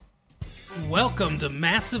Welcome to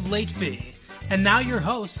Massive Late Fee. And now your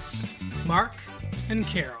hosts, Mark and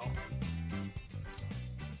Carol.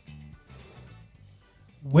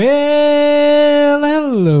 Well,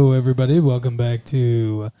 hello everybody. Welcome back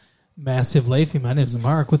to Massive Late Fee. My name is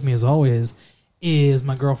Mark. With me as always is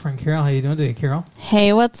my girlfriend Carol. How you doing today, Carol?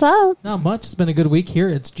 Hey, what's up? Not much. It's been a good week here.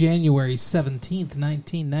 It's January 17th,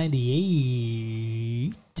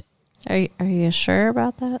 1998. Are you sure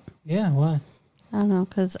about that? Yeah, why? I don't know,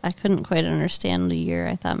 because I couldn't quite understand the year.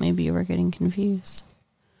 I thought maybe you were getting confused.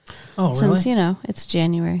 Oh, really? Since, it's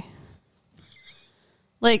January.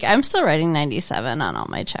 Like, I'm still writing 97 on all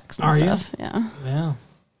my checks and stuff. Yeah. Yeah.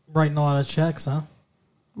 Writing a lot of checks, huh?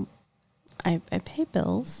 I pay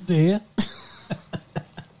bills. Do you?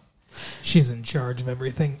 She's in charge of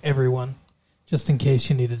everything, everyone. Just in case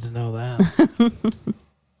you needed to know that.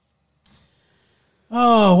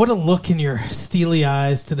 Oh, what a look in your steely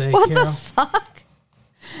eyes today, What Carol. the fuck?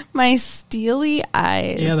 My steely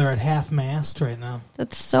eyes. Yeah, they're at half-mast right now.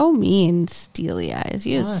 That's so mean, steely eyes.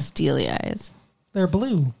 You have Why? steely eyes. They're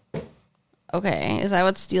blue. Okay, is that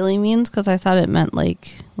what steely means? Because I thought it meant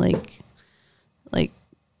like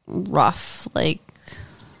rough, like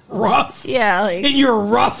Rough? yeah, like In your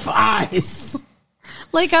rough eyes.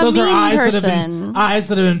 like a Those mean are eyes person. eyes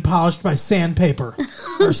that have been polished by sandpaper.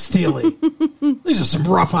 Or steely. These are some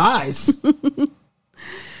rough eyes.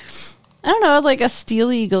 I don't know, like a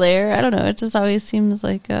steely glare. I don't know. It just always seems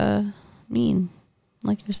like mean.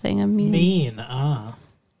 Like you're saying I'm mean. Mean, Am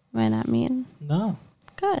I not mean? No.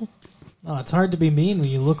 Good. No, it's hard to be mean when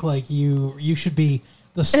you look like you should be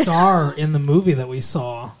the star in the movie that we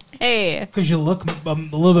saw. Hey. Because you look a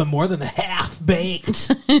little bit more than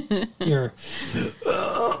half-baked. You're...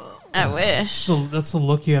 I wish. That's the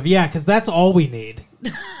look you have. Yeah, because that's all we need.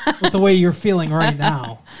 With the way you're feeling right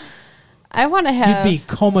now. I want to have. You'd be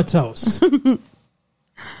comatose.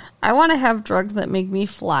 I want to have drugs that make me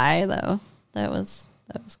fly, though. That was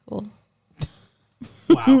cool.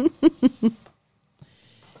 Wow.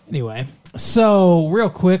 Anyway, so real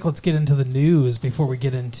quick, let's get into the news before we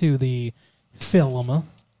get into the film.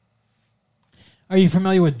 Are you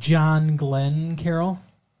familiar with John Glenn, Carol?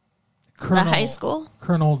 The high school?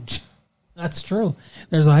 That's true.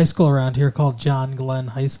 There's a high school around here called John Glenn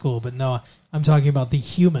High School, but no, I'm talking about the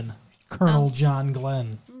human Colonel John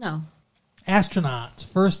Glenn. No. Astronaut,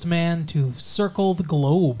 first man to circle the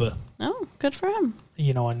globe. Oh, good for him.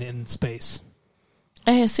 In space.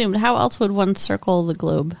 I assumed. How else would one circle the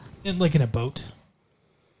globe? Like in a boat.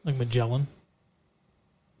 Like Magellan.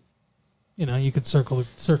 You could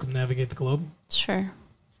circumnavigate the globe. Sure.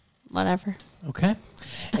 Whatever. Okay.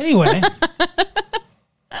 Anyway.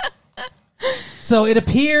 So it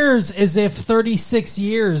appears as if 36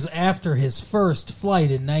 years after his first flight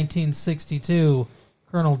in 1962,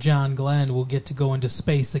 Colonel John Glenn will get to go into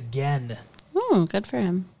space again. Oh, good for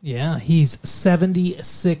him. Yeah, he's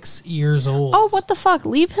 76 years old. Oh, what the fuck?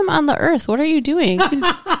 Leave him on the Earth. What are you doing?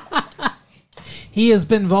 He has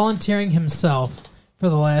been volunteering himself for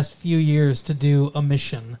the last few years to do a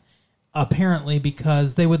mission, apparently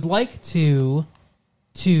because they would like to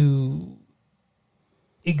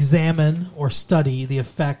examine or study the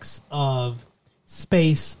effects of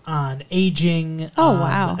space on aging,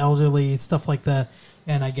 wow. elderly, stuff like that.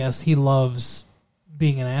 And I guess he loves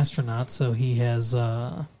being an astronaut, so he has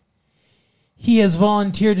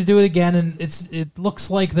volunteered to do it again, and it looks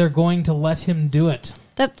like they're going to let him do it.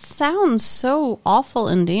 That sounds so awful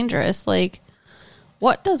and dangerous. Like,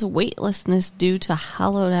 what does weightlessness do to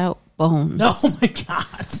hollowed out bones? Oh my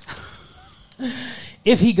God.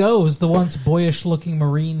 If he goes, the once boyish-looking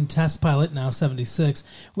Marine test pilot, now 76,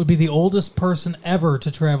 would be the oldest person ever to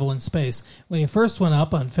travel in space. When he first went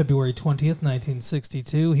up on February 20th,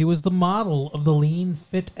 1962, he was the model of the lean,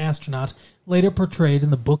 fit astronaut later portrayed in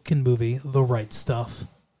the book and movie The Right Stuff.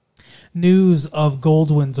 News of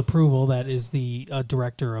Goldwyn's approval, that is the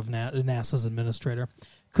director of NASA's administrator,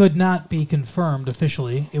 could not be confirmed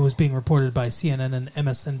officially. It was being reported by CNN and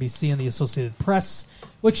MSNBC and the Associated Press,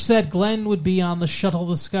 which said Glenn would be on the Shuttle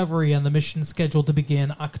Discovery and the mission scheduled to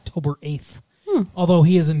begin October 8th. Although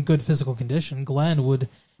he is in good physical condition, Glenn would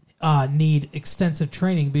need extensive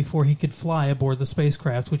training before he could fly aboard the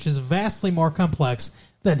spacecraft, which is vastly more complex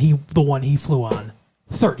than the one he flew on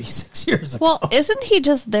 36 years ago. Well, isn't he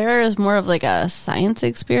just there as more of like a science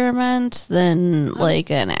experiment than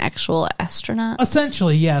like an actual astronaut?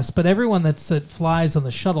 Essentially, yes, but everyone that flies on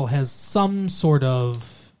the shuttle has some sort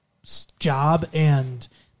of job, and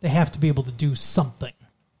they have to be able to do something.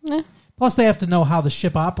 Yeah. Plus, they have to know how the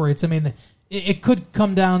ship operates. I mean, it could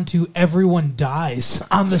come down to everyone dies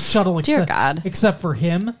on the shuttle Dear God. except for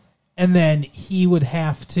him, and then he would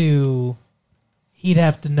have to he'd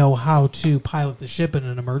have to know how to pilot the ship in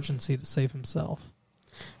an emergency to save himself.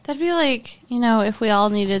 That'd be like, if we all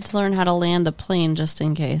needed to learn how to land a plane just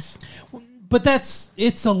in case. But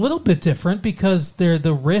it's a little bit different because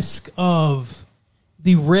the risk of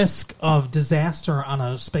disaster on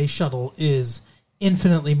a space shuttle is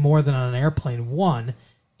infinitely more than on an airplane. 1,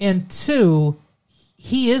 and 2,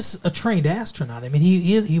 he is a trained astronaut. I mean,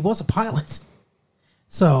 he was a pilot.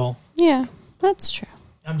 So yeah, that's true.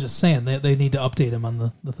 I'm just saying they need to update him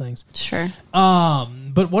on the things. Sure.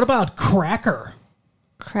 But what about Cracker?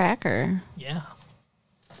 Cracker. Yeah.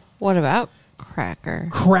 What about Cracker?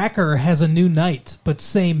 Cracker has a new night, but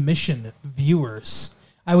same mission, viewers.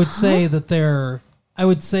 I would say they're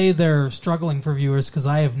struggling for viewers because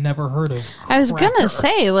I have never heard of Cracker. I was going to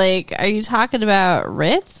say, are you talking about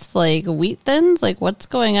Ritz? Like Wheat Thins? Like, what's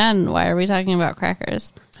going on? Why are we talking about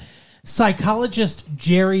crackers? Psychologist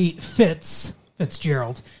Jerry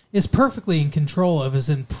Fitzgerald is perfectly in control of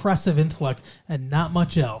his impressive intellect and not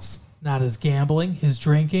much else. Not his gambling, his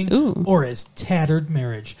drinking, or his tattered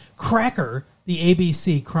marriage. Cracker, the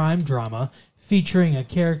ABC crime drama featuring a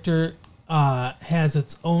character has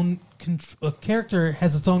its own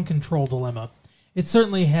control dilemma. It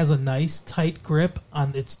certainly has a nice, tight grip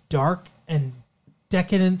on its dark and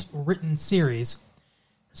decadent written stories.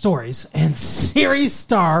 And series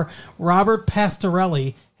star Robert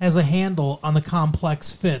Pastorelli has a handle on the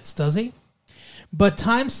complex fits, does he? But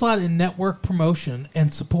time slot and network promotion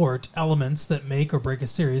and support elements that make or break a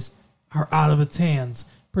series are out of its hands.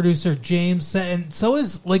 Producer James said, and so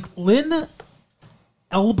is Lynn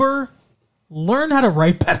Elber. Learn how to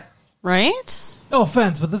write better. Right? No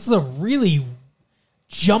offense, but this is a really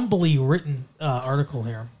jumbly written article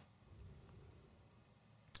here.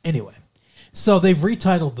 Anyway, so they've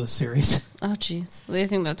retitled this series. Oh, jeez. Do you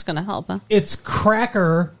think that's going to help, huh? It's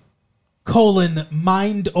Cracker,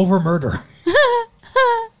 Mind Over Murder.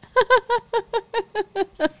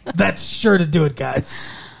 That's sure to do it,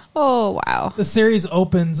 guys. Oh, wow. The series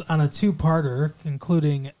opens on a 2-parter,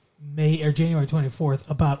 concluding January 24th,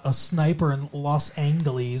 about a sniper in Los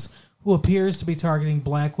Angeles who appears to be targeting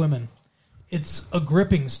black women. It's a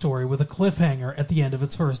gripping story with a cliffhanger at the end of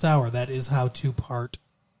its first hour. That is how 2-part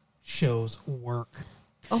shows work.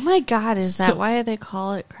 Oh, my God. Is that why they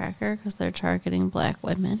call it Cracker? Because they're targeting black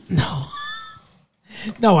women?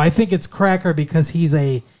 No, I think it's Cracker because he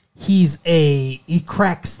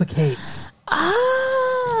cracks the case.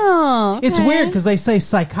 Oh, okay. It's weird because they say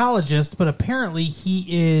psychologist, but apparently he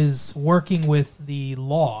is working with the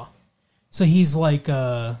law. So he's like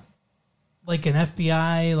an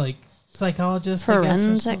FBI psychologist,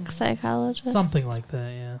 forensic I guess, psychologist, something like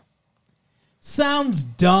that. Yeah, sounds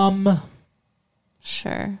dumb.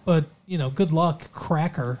 Sure, but good luck,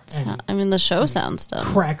 Cracker. The show sounds dumb.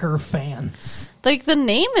 Cracker fans. The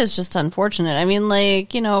name is just unfortunate.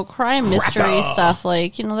 Crime mystery stuff,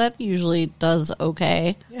 that usually does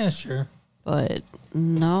okay. Yeah, sure. But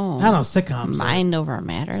no. I don't know, sitcoms. Mind over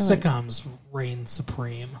matter. Sitcoms reign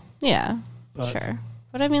supreme. Yeah, sure.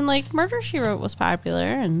 But Murder, She Wrote was popular,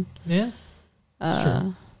 and yeah, it's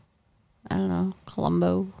true. I don't know,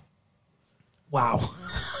 Columbo. Wow.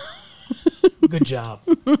 Good job.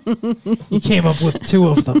 You came up with 2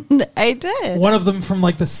 of them. I did. One of them from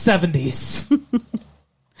the 70s.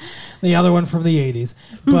 The other one from the 80s.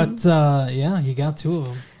 But yeah, you got 2 of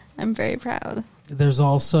them. I'm very proud. There's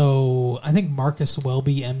also, I think Marcus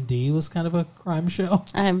Welby, MD, was kind of a crime show.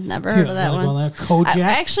 I've never heard of that one.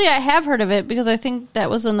 Kojak. I have heard of it because I think that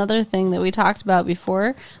was another thing that we talked about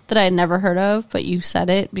before that I had never heard of, but you said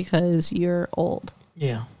it because you're old.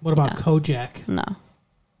 Yeah. What about Kojak? No.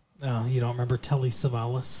 Oh, you don't remember Telly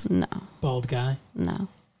Savalas? No. Bald guy? No.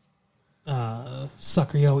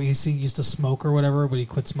 Sucker Yo Easy used to smoke or whatever, but he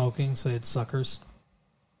quit smoking, so he had suckers.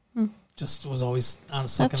 Just was always on a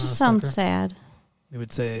sucker. That just sounds sad. They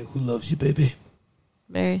would say, "Who loves you, baby?"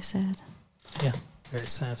 Very sad. Yeah, very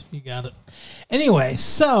sad. You got it. Anyway,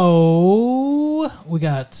 so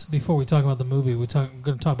before we talk about the movie, we're going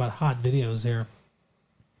to talk about hot videos here.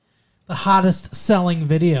 The hottest selling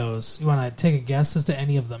videos. You want to take a guess as to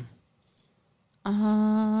any of them?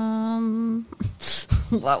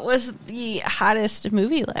 What was the hottest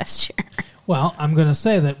movie last year? Well, I'm going to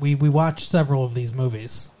say that we watched several of these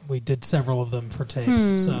movies. We did several of them for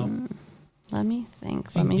tapes. So let me think.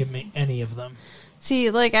 You can give me any of them. See,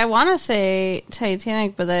 I want to say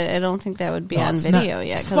Titanic, but I don't think that would be on video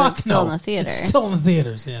yet because it's still in the theater. It's still in the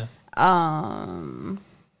theaters, yeah.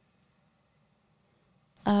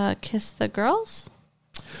 Kiss the Girls?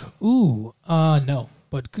 Ooh, no,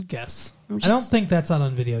 but good guess. I don't think that's out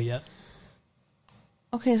on video yet.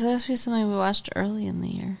 Okay, so it has to be something we watched early in the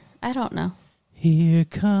year. I don't know. Here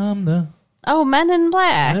come the Oh, Men in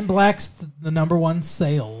Black. Men in Black's the number one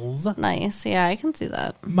sales. Nice. Yeah, I can see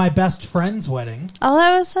that. My Best Friend's Wedding. Oh,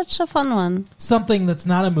 that was such a fun one. Something that's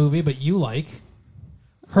not a movie, but you like.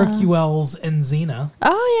 Hercules and Xena.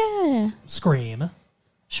 Oh, yeah. Scream.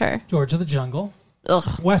 Sure. George of the Jungle. Ugh.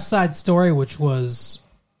 West Side Story, which was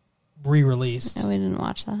re-released. Yeah, we didn't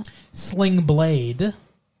watch that. Sling Blade.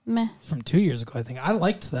 Meh. From 2 years ago, I think. I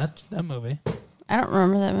liked that movie. I don't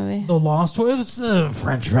remember that movie. The Lost World. It was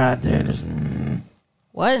French fried potatoes.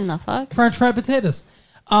 What in the fuck? French fried potatoes.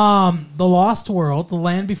 The Lost World. The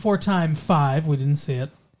Land Before Time 5. We didn't see it.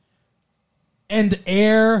 And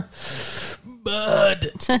Air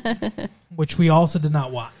Bud. Which we also did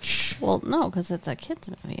not watch. Well, no, because it's a kid's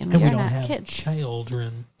movie, and And we're we don't not have kids.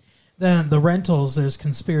 children. Then The Rentals. There's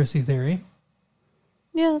Conspiracy Theory.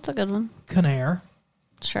 Yeah, that's a good one. Conair.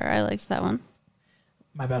 Sure, I liked that one.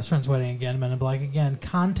 My Best Friend's Wedding again. Men in Black again.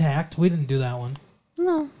 Contact. We didn't do that one.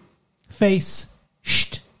 No. Face.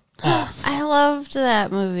 Off. I loved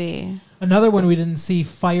that movie. Another one we didn't see.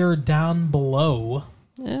 Fire Down Below.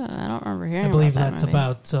 Yeah, I don't remember hearing I believe about that's that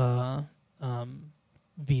about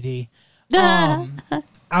VD. movie.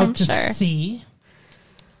 Out to sure. Sea.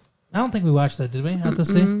 I don't think we watched that, did we? Out to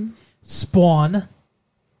Sea. Spawn.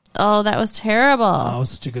 Oh, that was terrible. Oh, it was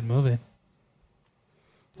such a good movie.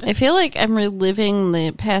 I feel like I'm reliving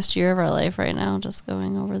the past year of our life right now, just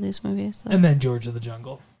going over these movies. So. And then George of the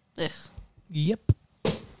Jungle. Ugh. Yep.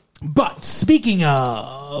 But speaking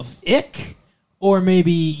of ick, or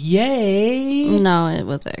maybe yay, No, it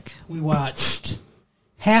was ick. we watched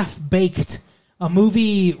Half Baked, a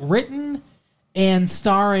movie written and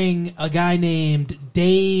starring a guy named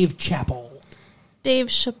Dave Chappelle. Dave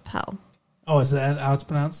Chappelle. Oh, is that how it's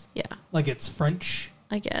pronounced? Yeah, Like it's French?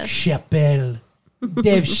 I guess. Chappelle.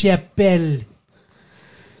 Dave Chappelle.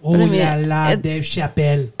 Oh I mean, la la, it- Dave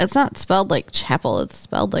Chappelle. It's not spelled like chapel. It's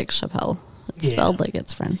spelled like Chappelle. It's Yeah. spelled like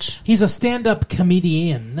it's French. He's a stand-up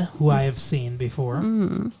comedian who I have seen before.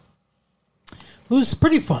 Who's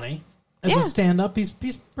pretty funny. As Yeah. a stand-up, he's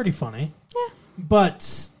pretty funny. Yeah.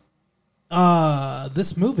 But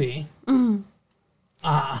this movie...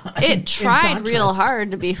 It tried in real contrast-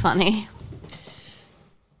 hard to be funny.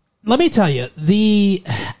 Let me tell you, the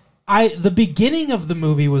beginning of the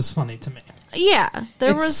movie was funny to me. Yeah,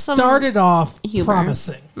 there It was some started off humor.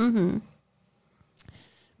 promising. Mm-hmm.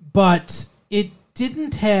 But it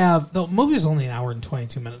didn't have... The movie was only an hour and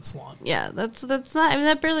 22 minutes long. Yeah, that's not. I mean,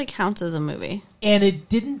 that barely counts as a movie. And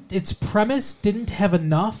its premise didn't have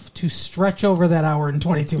enough to stretch over that hour and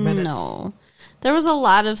 22 minutes. No, there was a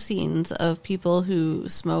lot of scenes of people who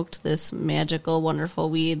smoked this magical, wonderful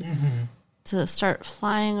weed to start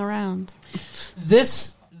flying around.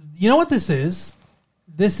 This, you know what this is?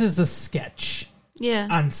 This is a sketch Yeah,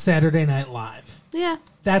 on Saturday Night Live. yeah.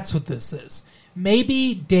 That's what this is.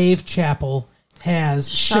 Maybe Dave Chappelle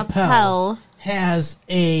Chappelle has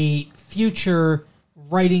a future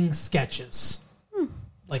writing sketches.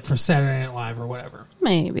 Like for Saturday Night Live or whatever.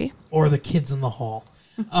 Maybe. Or The Kids in the Hall.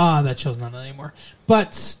 That show's not on anymore.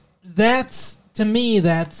 But to me,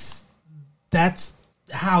 that's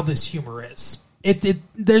how this humor is.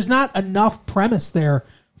 There's not enough premise there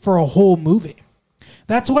for a whole movie.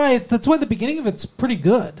 That's why the beginning of it's pretty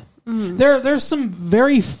good. There's some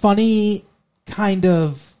very funny kind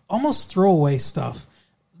of almost throwaway stuff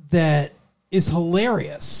that is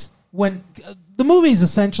hilarious when the movie's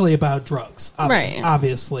essentially about drugs, Right.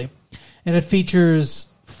 obviously. And it features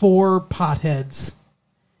 4 potheads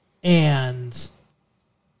and,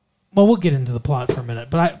 well, we'll get into the plot for a minute,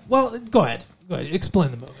 but go ahead.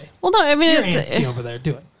 Explain the movie. Well, no, I mean, You're antsy over there.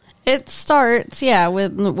 Do it. it starts, yeah,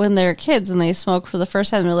 when they're kids and they smoke for the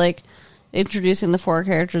first time. They're like introducing the 4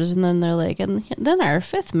 characters, and then they're like, and then our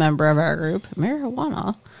 5th member of our group,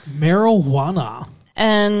 marijuana.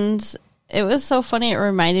 And it was so funny. It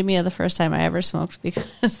reminded me of the first time I ever smoked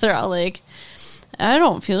because they're all like, I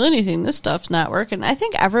don't feel anything. This stuff's not working. I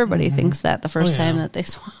think everybody thinks that the first time that they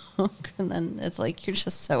smoke. And then it's like, you're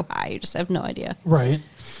just so high. You just have no idea. Right.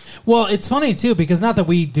 Well, it's funny, too, because not that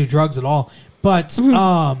we do drugs at all, but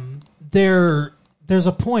there's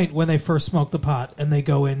a point when they first smoke the pot and they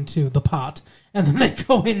go into the pot and then they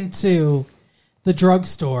go into the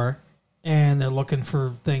drugstore and they're looking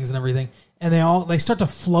for things and everything. And they start to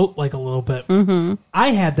float like a little bit. Mm-hmm. I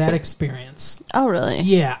had that experience. Oh, really?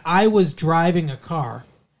 Yeah, I was driving a car,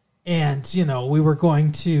 and we were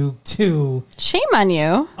going to Shame on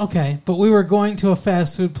you. okay, but we were going to a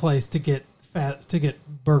fast food place to get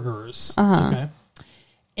burgers. Okay,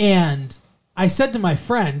 and I said to my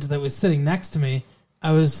friend that was sitting next to me,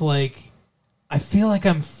 I was like, I feel like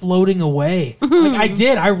I'm floating away. Like I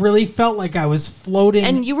did. I really felt like I was floating.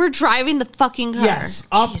 And you were driving the fucking car. Yes,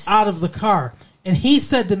 up Jesus. out of the car. And he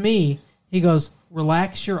said to me, he goes,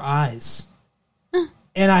 relax your eyes.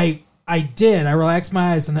 And I did. I relaxed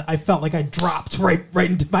my eyes, and I felt like I dropped right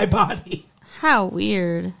into my body. How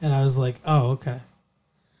weird. And I was like, oh, okay.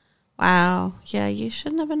 Wow. Yeah, you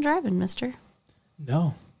shouldn't have been driving, mister.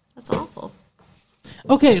 No. That's awful.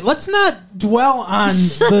 Okay, let's not dwell on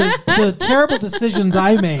the terrible decisions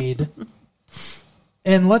I made.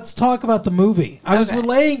 And let's talk about the movie. I was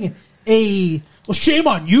relaying well, shame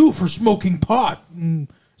on you for smoking pot and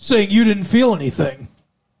saying you didn't feel anything.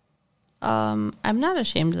 I'm not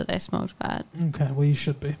ashamed that I smoked pot. Okay, well, you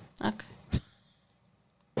should be. Okay.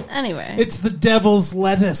 Anyway. It's the devil's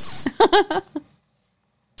lettuce.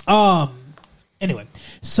 Anyway,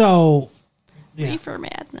 so yeah. Reefer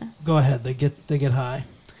madness. Go ahead. They get high.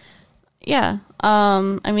 Yeah.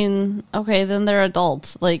 I mean, okay, then they're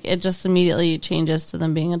adults. Like, it just immediately changes to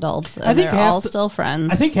them being adults. And they're all still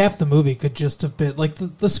friends. I think half the movie could just have been like the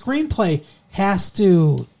screenplay has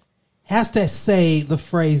to say the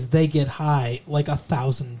phrase "they get high" like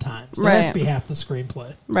 1,000 times. That has to be half the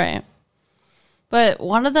screenplay. Right. But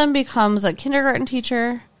one of them becomes a kindergarten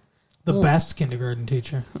teacher. The best kindergarten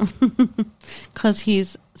teacher. Because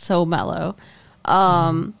he's so mellow.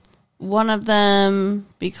 One of them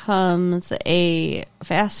becomes a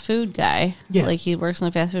fast food guy. Yeah. Like, he works in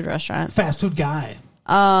a fast food restaurant. Fast food guy.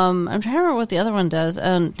 I'm trying to remember what the other one does.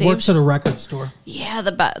 Dave works at a record store. Yeah,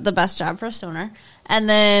 the best job for a stoner. And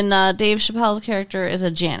then Dave Chappelle's character is a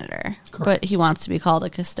janitor. Correct. But he wants to be called a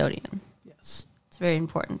custodian. Yes. It's very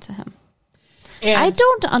important to him. And I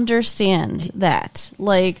don't understand that.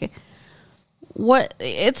 Like, what?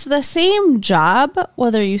 It's the same job,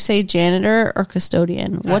 whether you say janitor or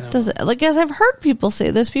custodian. What does it, like, as I've heard people say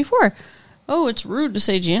this before. Oh, it's rude to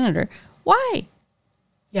say janitor. Why?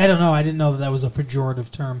 Yeah, I don't know. I didn't know that was a pejorative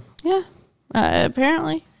term. Yeah,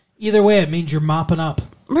 apparently. Either way, it means you're mopping up.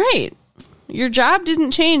 Right. Your job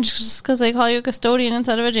didn't change just because they call you a custodian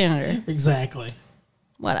instead of a janitor. Exactly.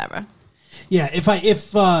 Whatever. Yeah,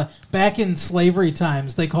 if back in slavery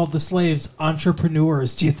times they called the slaves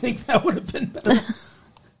entrepreneurs, do you think that would have been better?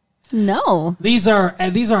 No. These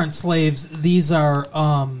aren't slaves. These are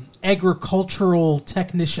agricultural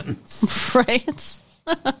technicians. Right.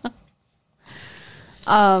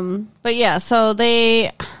 But yeah, so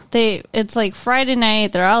they it's like Friday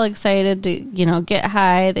night. They're all excited to get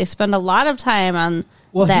high. They spend a lot of time on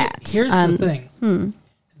that. Here's the thing.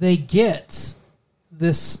 They get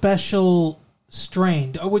this special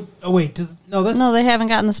strain. No, they haven't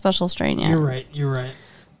gotten the special strain yet. You're right.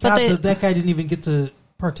 But that guy didn't even get to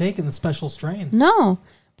partake in the special strain. No,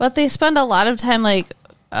 but they spend a lot of time like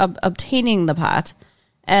obtaining the pot,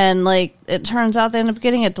 and like it turns out they end up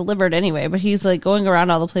getting it delivered anyway. But he's like going around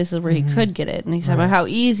all the places where he could get it, and he's talking about how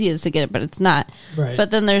easy it is to get it, but it's not. Right. But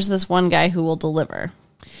then there's this one guy who will deliver.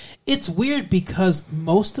 It's weird because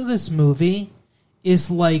most of this movie is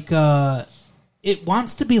like it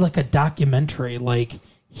wants to be like a documentary. Like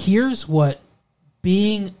here's what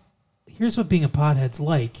being a pothead's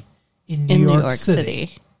like in New York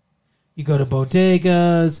City. You go to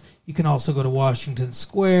bodegas. You can also go to Washington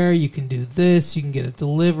Square. You can do this. You can get it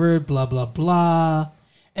delivered. Blah blah blah.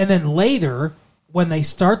 And then later, when they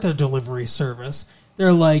start their delivery service,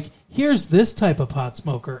 they're like, "Here's this type of pot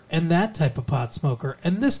smoker, and that type of pot smoker,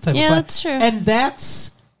 and this type of pot." Yeah, that's true. And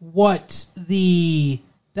that's what the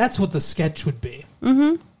sketch would be.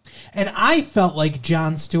 Mm-hmm. And I felt like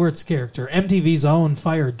Jon Stewart's character, MTV's own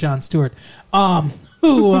fired Jon Stewart,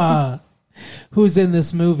 who's in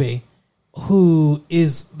this movie,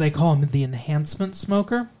 they call him the enhancement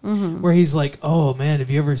smoker, where he's like, "Oh man, have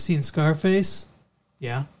you ever seen Scarface?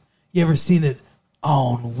 Yeah. You ever seen it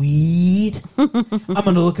on weed? I'm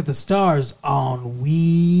going to look at the stars on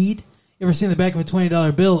weed. You ever seen the back of a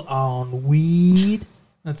 $20 bill on weed?"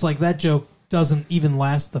 And it's like that joke doesn't even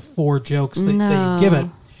last the 4 jokes that you give it.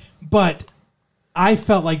 But I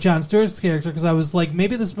felt like Jon Stewart's character because I was like,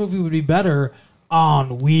 maybe this movie would be better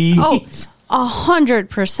on weed. Oh,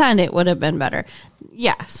 100% it would have been better.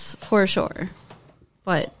 Yes, for sure.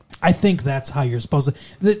 But I think that's how you're supposed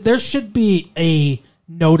to. There should be a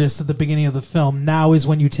notice at the beginning of the film. Now is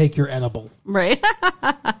when you take your edible. Right.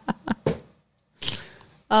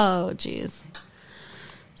 Oh, jeez.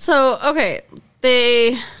 So, okay.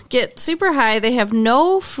 They get super high. They have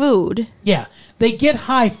no food. Yeah. They get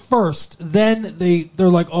high first. Then they're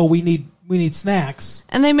like, oh, we need snacks.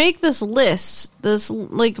 And they make this list, this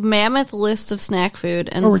like mammoth list of snack food.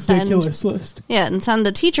 And a ridiculous list. Yeah, and send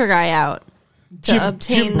the teacher guy out to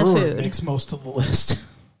obtain Jim the Brewer food. Makes most of the list.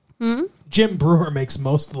 Jim Brewer makes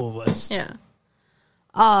most of the list. Yeah.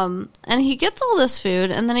 And he gets all this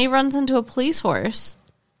food, and then he runs into a police horse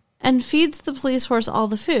and feeds the police horse all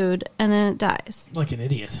the food, and then it dies. Like an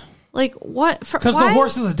idiot. Like, what? Because the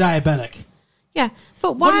horse is a diabetic. Yeah,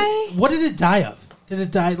 but why? What did it die of? Did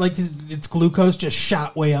it die, like, its glucose just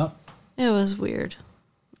shot way up? It was weird.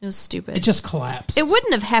 It was stupid. It just collapsed. It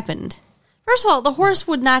wouldn't have happened. First of all, the horse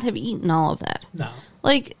would not have eaten all of that. No.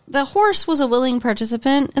 Like, the horse was a willing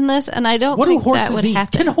participant in this, and I don't think that would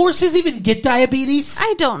happen. Can horses even get diabetes?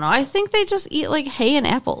 I don't know. I think they just eat, like, hay and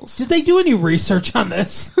apples. Did they do any research on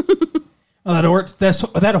this?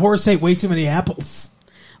 That horse ate way too many apples.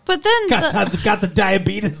 But then... Got the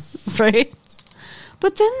diabetes. Right?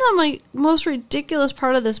 But then the most ridiculous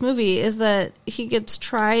part of this movie is that he gets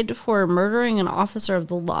tried for murdering an officer of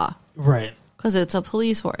the law. Right. Because it's a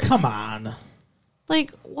police horse. Come on.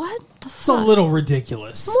 Like, what the fuck? It's a little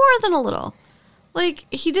ridiculous. More than a little. Like,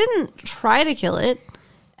 he didn't try to kill it.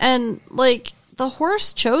 And, like, the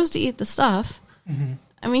horse chose to eat the stuff. Mm-hmm.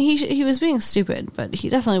 I mean, he was being stupid, but he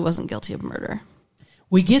definitely wasn't guilty of murder.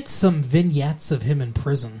 We get some vignettes of him in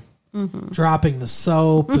prison. Mm-hmm. Dropping the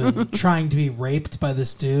soap and trying to be raped by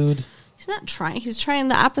this dude. He's not trying. He's trying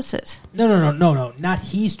the opposite. No. Not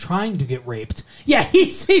he's trying to get raped. Yeah,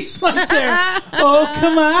 he's like there. Oh,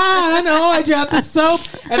 come on. Oh, I dropped the soap.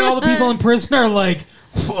 And all the people in prison are like,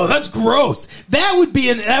 oh, that's gross. That would be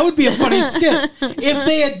a funny skit. If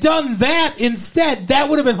they had done that instead, that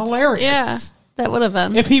would have been hilarious. Yeah, that would have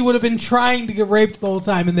been. If he would have been trying to get raped the whole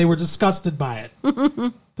time and they were disgusted by it.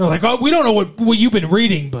 They're like, oh, we don't know what you've been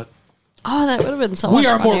reading, but... Oh, that would have been so much We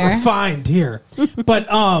are funnier. more refined here. But,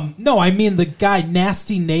 no, I mean the guy,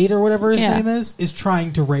 Nasty Nate or whatever his name is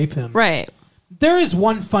trying to rape him. Right. There is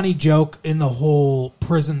one funny joke in the whole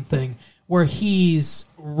prison thing where he's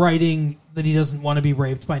writing that he doesn't want to be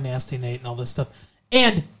raped by Nasty Nate and all this stuff.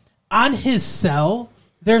 And on his cell,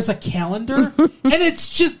 there's a calendar, and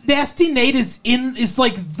it's just Nasty Nate is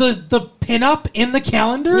like the pinup in the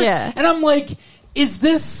calendar. Yeah. And I'm like, is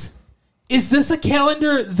this a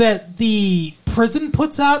calendar that the prison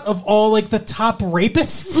puts out of all, like, the top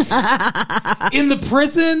rapists in the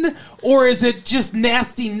prison? Or is it just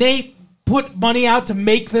Nasty Nate put money out to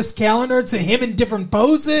make this calendar? It's him in different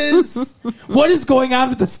poses? What is going on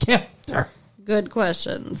with this calendar? Good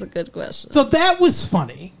question. It's a good question. So that was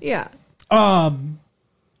funny. Yeah.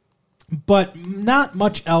 But not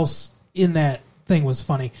much else in that thing was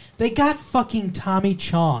funny. They got fucking Tommy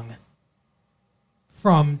Chong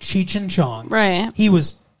from Cheech and Chong. Right. He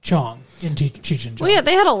was Chong in Cheech and Chong. Well, yeah,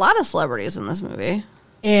 they had a lot of celebrities in this movie.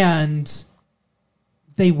 And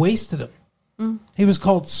they wasted him. Mm. He was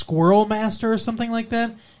called Squirrel Master or something like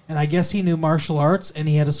that. And I guess he knew martial arts, and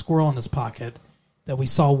he had a squirrel in his pocket that we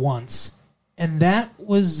saw once. And that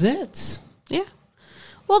was it. Yeah.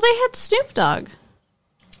 Well, they had Snoop Dogg.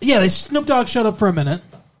 Yeah, Snoop Dogg showed up for a minute.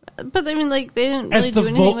 But, I mean, like, they didn't really do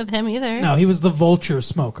anything with him either. No, he was the vulture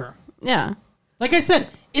smoker. Yeah. Like I said,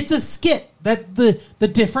 it's a skit that the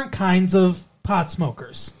different kinds of pot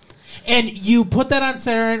smokers. And you put that on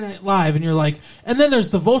Saturday Night Live, and you're like, and then there's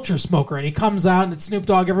the vulture smoker, and he comes out, and it's Snoop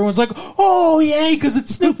Dogg. Everyone's like, oh, yay, because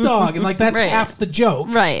it's Snoop Dogg. And, like, that's right. half the joke.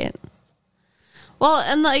 Right. Well,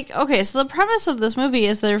 and, like, okay, so the premise of this movie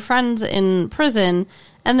is they're friends in prison,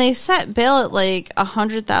 and they set bail at, like,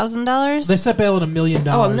 $100,000. They set bail at $1 million.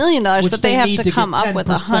 Oh, $1 million, but they have to come up with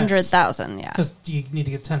 100,000. Yeah. Because you need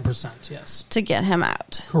to get 10%, yes. To get him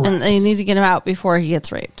out. Correct. And they need to get him out before he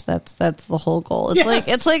gets raped. That's the whole goal.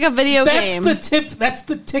 It's like a video game. That's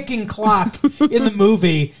the ticking clock in the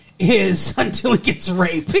movie is until he gets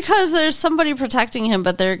raped. Because there's somebody protecting him,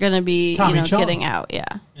 but they're going to be getting out. Yeah.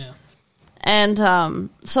 Yeah. And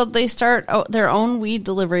so they start their own weed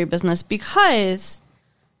delivery business because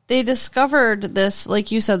they discovered this,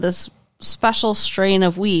 like you said, this special strain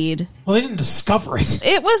of weed. Well, they didn't discover it.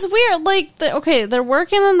 It was weird. Like, they're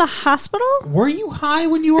working in the hospital. Were you high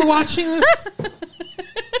when you were watching this?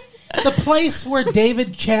 The place where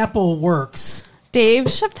David Chappelle works. Dave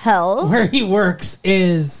Chappelle. Where he works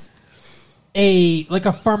is a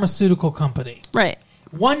pharmaceutical company. Right.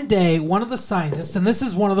 One day, one of the scientists, and this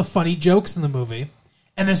is one of the funny jokes in the movie,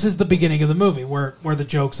 and this is the beginning of the movie where the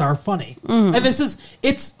jokes are funny. Mm. And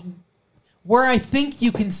it's where I think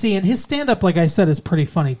you can see, and his stand-up, like I said, is pretty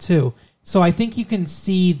funny too. So I think you can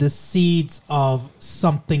see the seeds of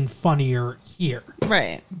something funnier here.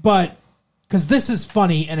 Right. But, because this is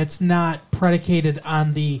funny, and it's not predicated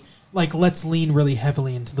on the, like, let's lean really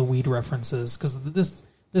heavily into the weed references, because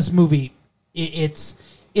this movie,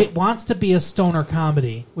 it wants to be a stoner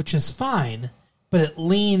comedy, which is fine, but it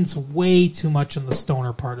leans way too much on the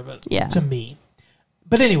stoner part of it, to me.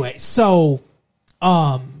 But anyway, so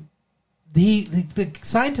the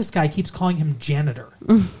scientist guy keeps calling him janitor.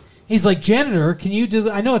 He's like, janitor, can you do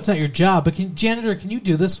I know it's not your job, but janitor, can you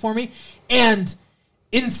do this for me? And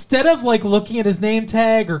instead of like looking at his name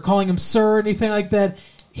tag or calling him sir or anything like that,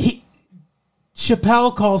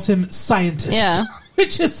 Chappelle calls him scientist. Yeah.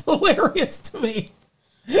 Which is hilarious to me.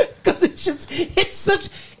 Because it's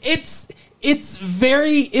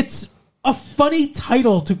a funny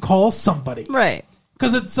title to call somebody. Right.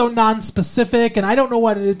 Because it's so non-specific, and I don't know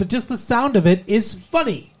what it is, but just the sound of it is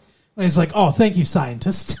funny. And he's like, "Oh, thank you,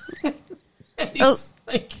 scientist."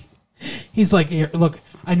 He's like, here, "Look,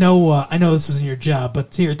 I know this isn't your job,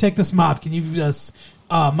 but here, take this mop. Can you just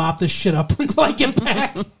mop this shit up until I get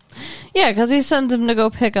back?" Yeah, because he sends him to go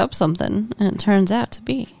pick up something, and it turns out to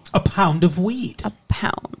be a pound of weed, a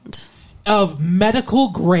pound of medical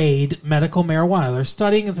grade medical marijuana. They're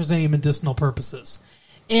studying if there's any medicinal purposes,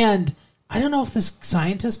 and I don't know if this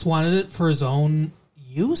scientist wanted it for his own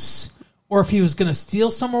use or if he was going to steal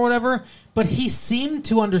some or whatever, but he seemed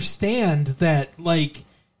to understand that, like,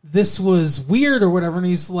 this was weird or whatever, and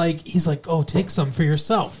he's like, "Oh, take some for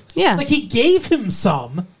yourself." Yeah. Like, he gave him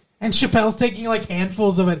some, and Chappelle's taking, like,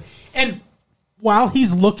 handfuls of it, and while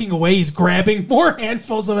he's looking away, he's grabbing more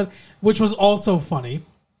handfuls of it, which was also funny.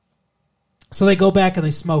 So they go back and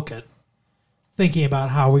they smoke it, thinking about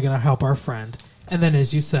how we're going to help our friend. And then,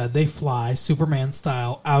 as you said, they fly Superman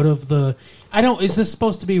style out of the. Is this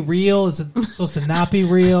supposed to be real? Is it supposed to not be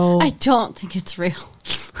real? I don't think it's real.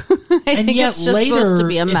 I think yet it's just later, supposed to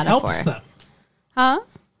be a it metaphor. helps them. Huh?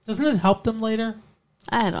 Doesn't it help them later?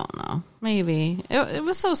 I don't know. Maybe. It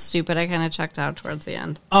was so stupid I kind of checked out towards the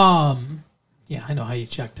end. Yeah, I know how you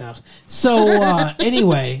checked out. So,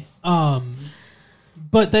 anyway,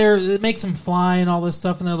 but it makes them fly and all this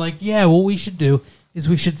stuff, and they're like, yeah, what we should do is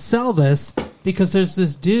we should sell this because there's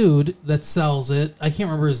this dude that sells it. I can't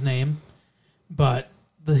remember his name, but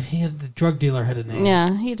the drug dealer had a name.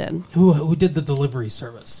 Yeah, he did. Who did the delivery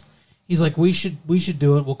service. He's like, we should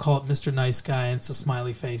do it. We'll call it Mr. Nice Guy, and it's a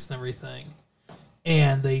smiley face and everything.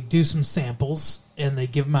 And they do some samples, and they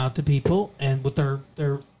give them out to people, and with their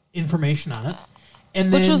information on it.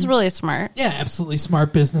 And Which then, was really smart. Yeah, absolutely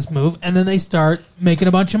smart business move. And then they start making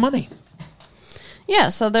a bunch of money. Yeah,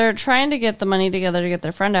 so they're trying to get the money together to get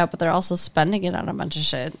their friend out, but they're also spending it on a bunch of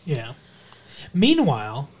shit. Yeah.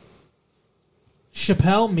 Meanwhile,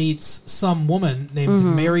 Chappelle meets some woman named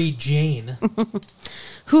Mary Jane.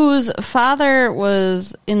 Whose father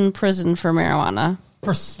was in prison for marijuana.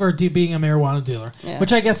 For being a marijuana dealer. Yeah.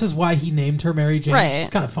 Which I guess is why he named her Mary Jane. Right. It's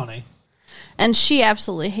kind of funny. And she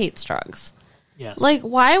absolutely hates drugs. Yes. Like,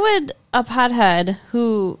 why would a pothead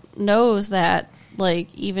who knows that,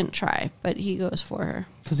 like, even try? But he goes for her.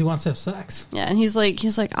 Because he wants to have sex. Yeah, and he's like,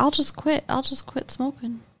 I'll just quit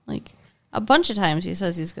smoking. Like, a bunch of times he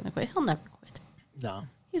says he's going to quit. He'll never quit. No.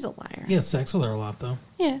 He's a liar. He has sex with her a lot, though.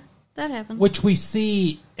 Yeah, that happens. Which we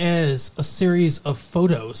see as a series of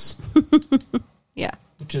photos. Yeah.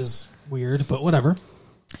 Which is weird, but whatever.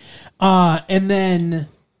 And then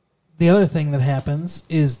the other thing that happens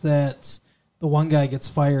is that the one guy gets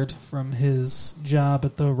fired from his job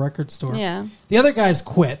at the record store. Yeah. The other guys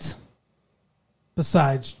quit,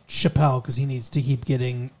 besides Chappelle, because he needs to keep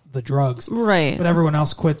getting the drugs. Right. But everyone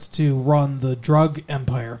else quits to run the drug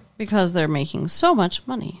empire. Because they're making so much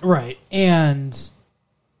money. Right.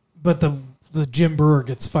 But the Jim Brewer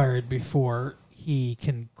gets fired before he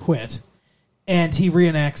can quit. And he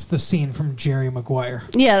reenacts the scene from Jerry Maguire.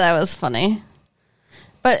 Yeah, that was funny.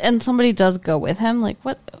 And somebody does go with him. Like,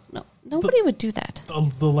 what? No, nobody would do that.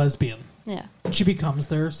 The lesbian. Yeah. And she becomes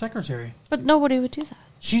their secretary. But nobody would do that.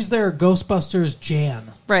 She's their Ghostbusters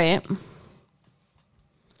Jan. Right.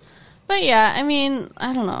 But yeah, I mean,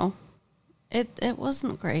 I don't know. It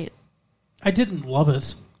wasn't great. I didn't love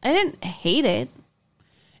it. I didn't hate it.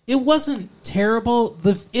 It wasn't terrible.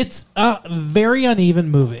 It's a very uneven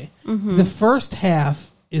movie. Mm-hmm. The first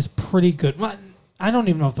half is pretty good. Well, I don't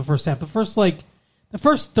even know if the first half. The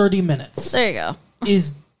first 30 minutes. There you go.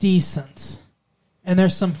 Is decent. And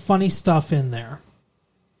there's some funny stuff in there.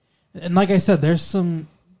 And like I said, there's some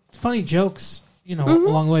funny jokes,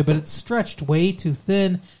 along the way, but it's stretched way too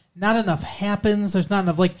thin. Not enough happens. There's not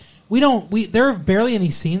enough, there are barely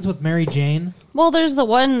any scenes with Mary Jane. Well, there's the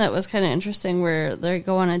one that was kind of interesting where they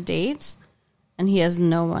go on a date and he has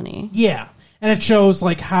no money. Yeah. And it shows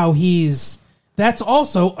how that's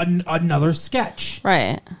also another sketch.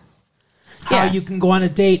 Right. How you can go on a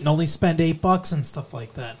date and only spend $8 and stuff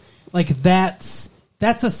like that.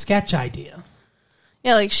 That's a sketch idea.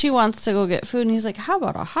 Yeah, she wants to go get food and he's like, how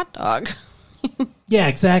about a hot dog? Yeah,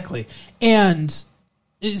 exactly. And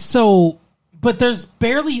so, but there's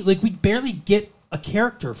barely, we barely get a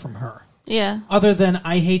character from her. Yeah. Other than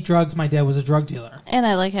I hate drugs, my dad was a drug dealer. And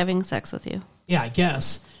I like having sex with you. Yeah, I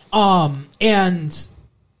guess. And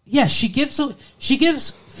yeah, she gives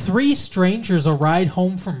 3 strangers a ride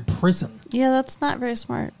home from prison. Yeah, that's not very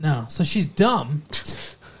smart. No, so she's dumb.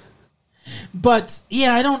 But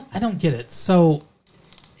yeah, I don't get it. So,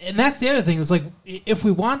 and that's the other thing. Is like, if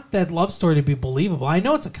we want that love story to be believable, I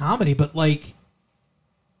know it's a comedy, but like,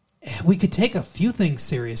 we could take a few things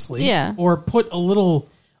seriously, yeah, or put at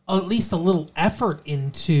least a little effort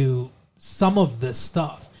into some of this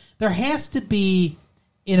stuff. There has to be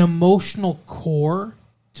an emotional core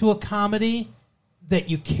to a comedy that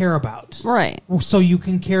you care about, right? So you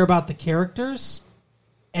can care about the characters.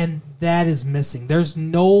 And that is missing. There's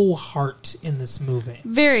no heart in this movie.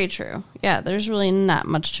 Very true. Yeah, there's really not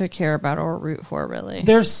much to care about or root for, really.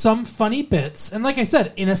 There's some funny bits. And like I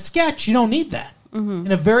said, in a sketch, you don't need that. Mm-hmm.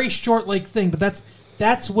 In a very short thing. But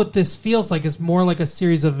that's what this feels like. It's more like a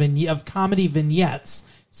series of comedy vignettes,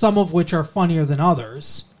 some of which are funnier than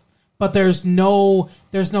others. But there's no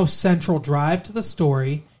central drive to the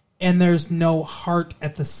story, and there's no heart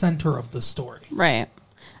at the center of the story. Right.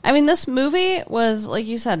 I mean, this movie was, like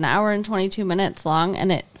you said, an hour and 22 minutes long,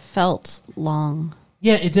 and it felt long.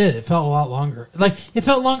 Yeah, it did. It felt a lot longer. Like, it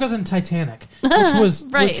felt longer than Titanic,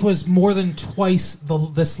 which was more than twice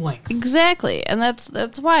this length. Exactly, and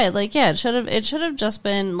that's why. Like, yeah, it should have just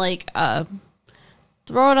been like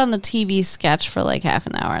throw it on the TV sketch for like half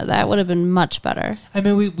an hour. That would have been much better. I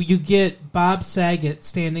mean, you get Bob Saget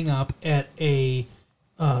standing up at a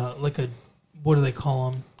what do they call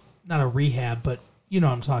them? Not a rehab, but. You know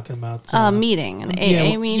what I'm talking about. Meeting. An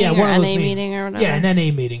AA meeting or NA meeting or whatever. Yeah, an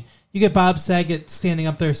NA meeting. You get Bob Saget standing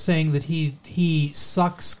up there saying that he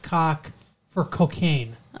sucks cock for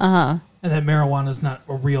cocaine. Uh-huh. And that marijuana is not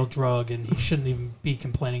a real drug and he shouldn't even be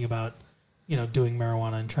complaining about, doing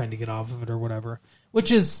marijuana and trying to get off of it or whatever.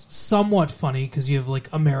 Which is somewhat funny because you have, like,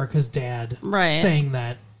 America's Dad saying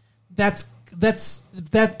that. But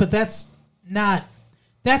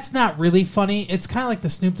that's not really funny. It's kind of like the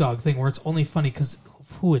Snoop Dogg thing where it's only funny because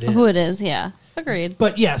who it is. Who it is, yeah. Agreed.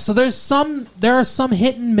 But yeah, so there are some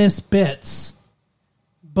hit and miss bits.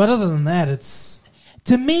 But other than that,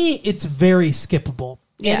 to me, it's very skippable.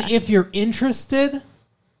 Yeah. And if you're interested,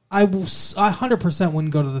 I 100%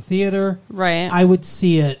 wouldn't go to the theater. Right. I would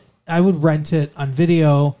see it. I would rent it on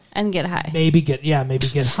video. And get high. Maybe get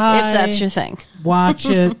high. If that's your thing. Watch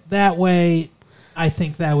it. That way, I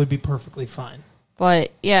think that would be perfectly fine.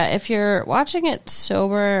 But yeah, if you're watching it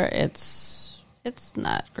sober, it's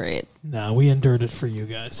not great. No, we endured it for you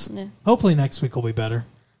guys. Yeah. Hopefully next week will be better.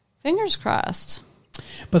 Fingers crossed.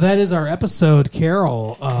 But that is our episode,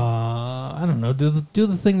 Carol. I don't know. Do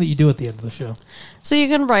the thing that you do at the end of the show. So you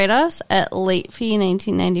can write us at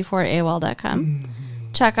latefee1994AOL.com.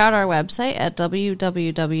 Mm-hmm. Check out our website at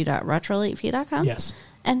www.retrolatefee.com. Yes.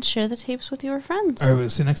 And share the tapes with your friends. All right, we'll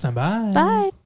see you next time. Bye. Bye.